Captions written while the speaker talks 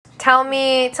tell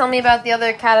me about the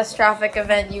other catastrophic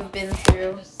event you've been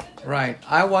through. Right.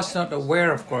 I was not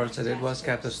aware, of course, that it was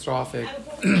catastrophic,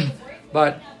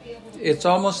 but it's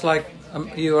almost like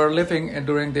you are living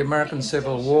during the American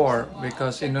Civil War,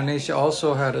 because Indonesia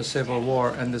also had a civil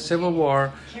war, and the civil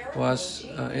war was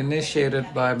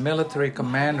initiated by military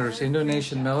commanders,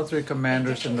 Indonesian military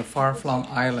commanders in the far-flung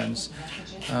islands.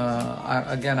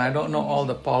 I don't know all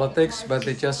the politics, but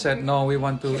they just said, no, we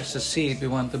want to secede, we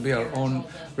want to be our own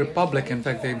republic. In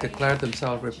fact, they declared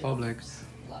themselves republic.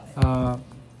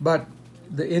 But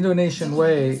the Indonesian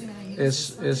way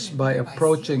is by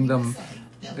approaching them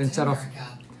instead of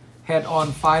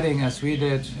head-on fighting as we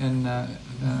did in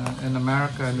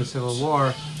America in the Civil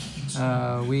War.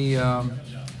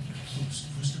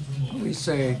 We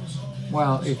say,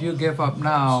 well, if you give up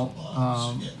now,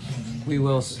 we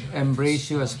will embrace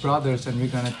you as brothers, and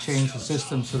we're going to change the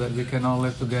system so that we can all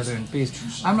live together in peace.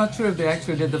 I'm not sure if they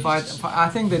actually did the fight. I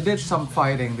think they did some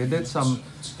fighting. They did some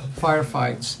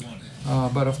firefights.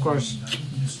 But of course,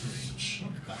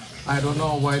 I don't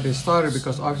know why they started,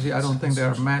 because obviously I don't think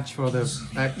they're a match for the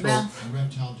actual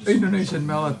Indonesian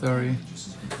military.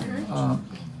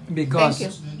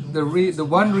 Because the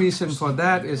one reason for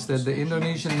that is that the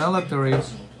Indonesian military,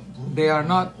 they are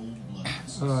not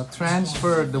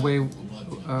transferred the way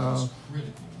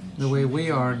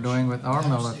we are doing with our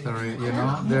military. You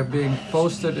know, they're being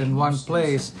posted in one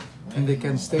place, and they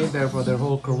can stay there for their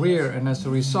whole career, and as a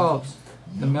result,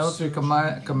 the military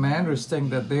commanders think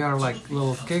that they are like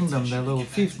little kingdom, their little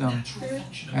fiefdom.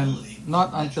 And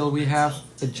not until we have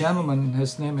a gentleman,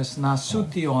 his name is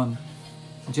Nasution,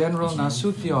 General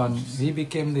Nasution. He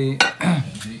became the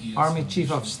Army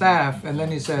Chief of Staff, and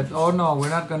then he said, oh no, we're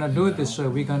not going to do it this way.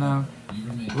 We're going to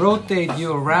rotate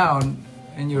you around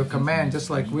in your command, just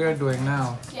like we're doing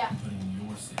now. Yeah.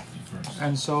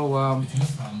 And so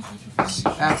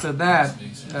after that,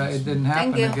 it didn't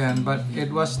happen again. But it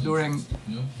was during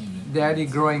Daddy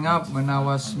growing up, when I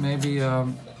was maybe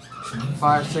 5,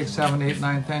 6, 7, 8,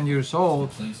 9, 10 years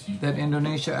old, that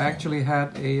Indonesia actually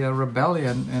had a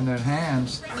rebellion in their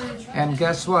hands. And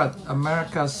guess what?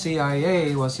 America's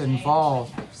CIA was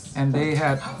involved, and they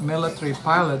had military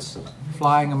pilots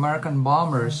flying American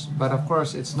bombers. But of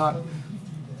course, it's not,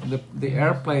 the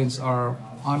airplanes are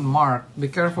unmarked. Be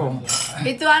careful.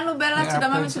 Itu Bella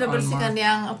mami sudah bersihkan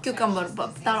yang cucumber,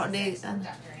 taruh di sana.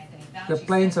 The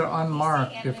planes are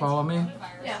unmarked. You follow me?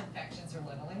 Yeah.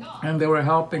 And they were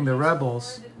helping the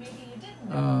rebels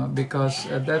because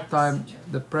at that time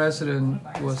the president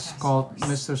was called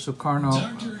Mr. Sukarno,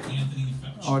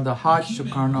 or the Haj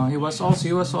Sukarno. He was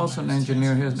also an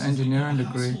engineer. He has an engineering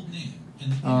degree.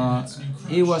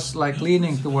 He was like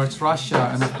leaning towards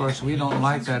Russia, and of course we don't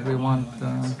like that. We want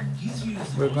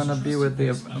we're gonna be with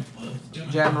the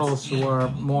generals who are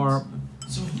more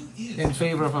in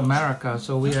favor of America.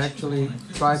 So we actually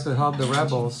try to help the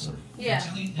rebels. Yeah.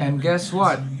 And guess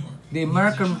what? The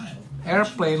American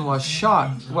airplane was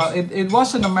shot. Well, it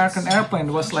was an American airplane.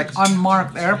 It was like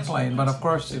unmarked airplane, but of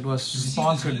course it was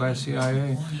sponsored by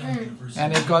CIA.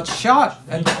 And it got shot,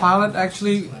 and the pilot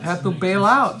actually had to bail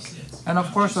out, and of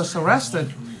course was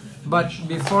arrested. But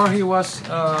before he was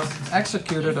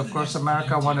executed, of course,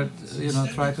 America wanted,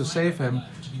 try to save him.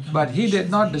 But he did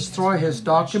not destroy his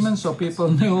documents, so people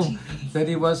knew that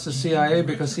he was the CIA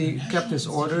because he kept his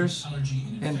orders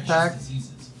intact.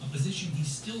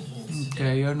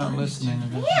 Okay, you're not listening.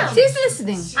 Yeah, she's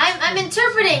listening. I'm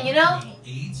interpreting,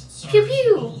 Pew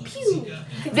pew pew.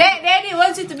 Daddy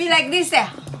wants you to be like this, eh?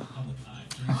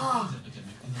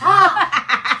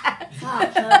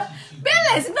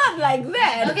 Bella is not like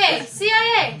that. Okay,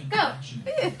 CIA, go.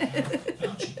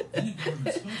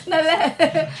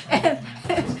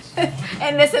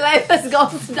 And the saliva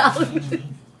goes down.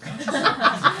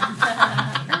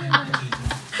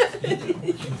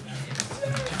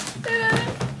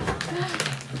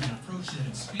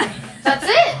 That's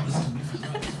it.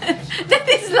 That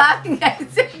is laughing. I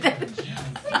said that.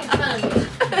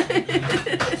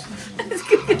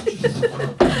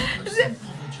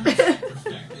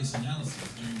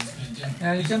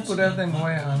 Yeah, you can put everything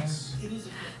away, honey.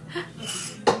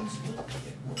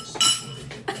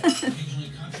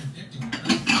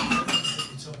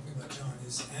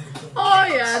 Oh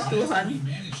ya Tuhan.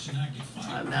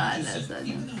 Ada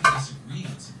saja.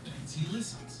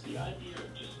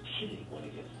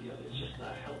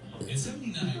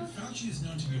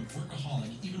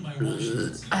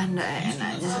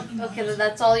 Enaknya. Okay,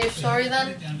 that's all your story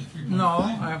then? No,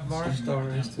 I have more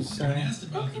stories to say.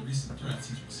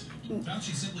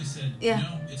 Ya,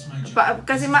 Pak,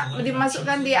 kasih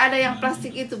dimasukkan di ada yang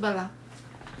plastik itu, Bella.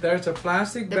 There's a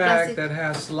plastic bag that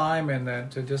has lime in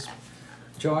it to just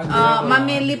Join the other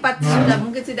Mami line. lipat sudah,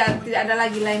 mungkin tidak ada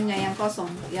lagi lainnya yang kosong,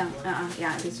 yang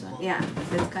ya this one, ya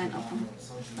that kind of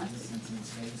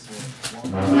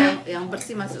yang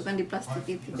bersih masukkan di plastik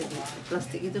itu, jadi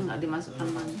plastik itu nggak dimasukkan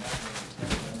mami.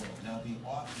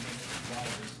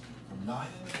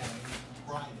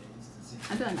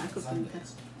 Aduh anakku pintar.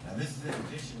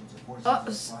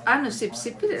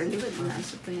 Sip tidak lipat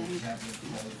supaya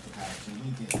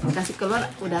kasih keluar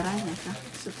udaranya kan,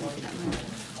 supaya tidak banyak.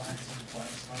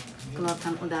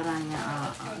 Keluarkan udaranya.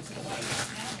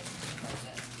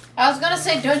 I was gonna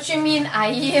say, don't you mean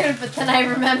air? But then I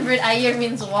remembered air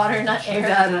means water, not air.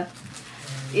 Udara.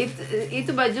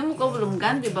 Itu bajumu kau belum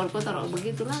ganti, baru kau taruh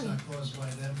begitu lagi.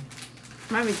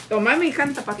 Mami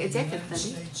kan tak pakai jaket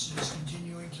tadi.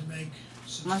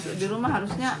 Masuk di rumah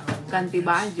harusnya ganti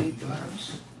baju itu.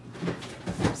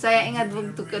 Saya ingat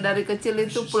waktu dari kecil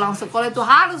itu pulang sekolah itu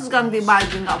harus ganti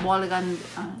baju, nggak boleh ganti.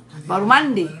 Baru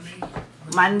mandi.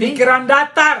 Pikiran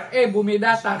datar, bumi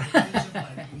datar.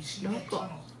 Loh kok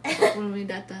bumi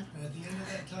datar.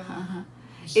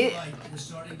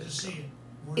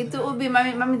 Itu ubi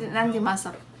mami nanti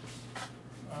masak.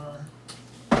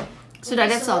 Sudah,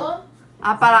 that's all.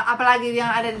 Apalagi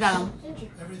yang ada di dalam?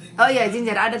 Oh iya,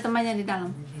 ginger, ada temannya di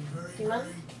dalam. Gimana?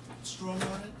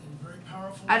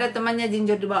 Ada temannya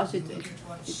ginger di bawah situ.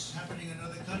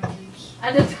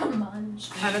 Ada teman.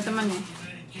 Ada temannya.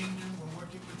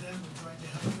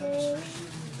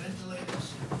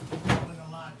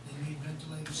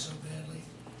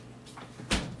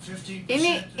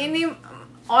 Ini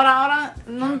orang-orang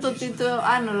nuntut itu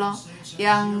loh,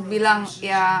 yang bilang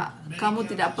ya kamu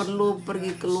tidak perlu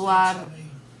pergi keluar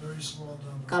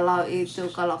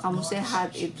kalau kamu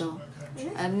sehat itu.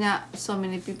 Akhirnya so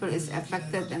many people is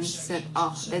affected and said,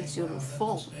 oh, that's your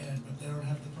fault.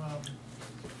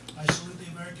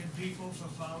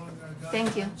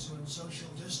 Thank you.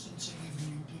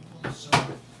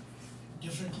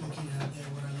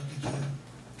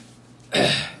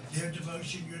 Their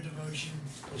devotion, your devotion,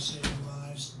 is saving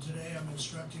lives. Today I'm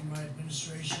instructing my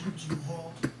administration to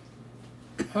halt.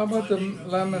 How about the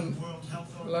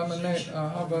lemonade?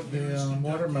 How about the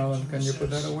watermelon? Can you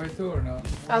put that away too or not?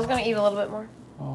 I was gonna eat a little bit more.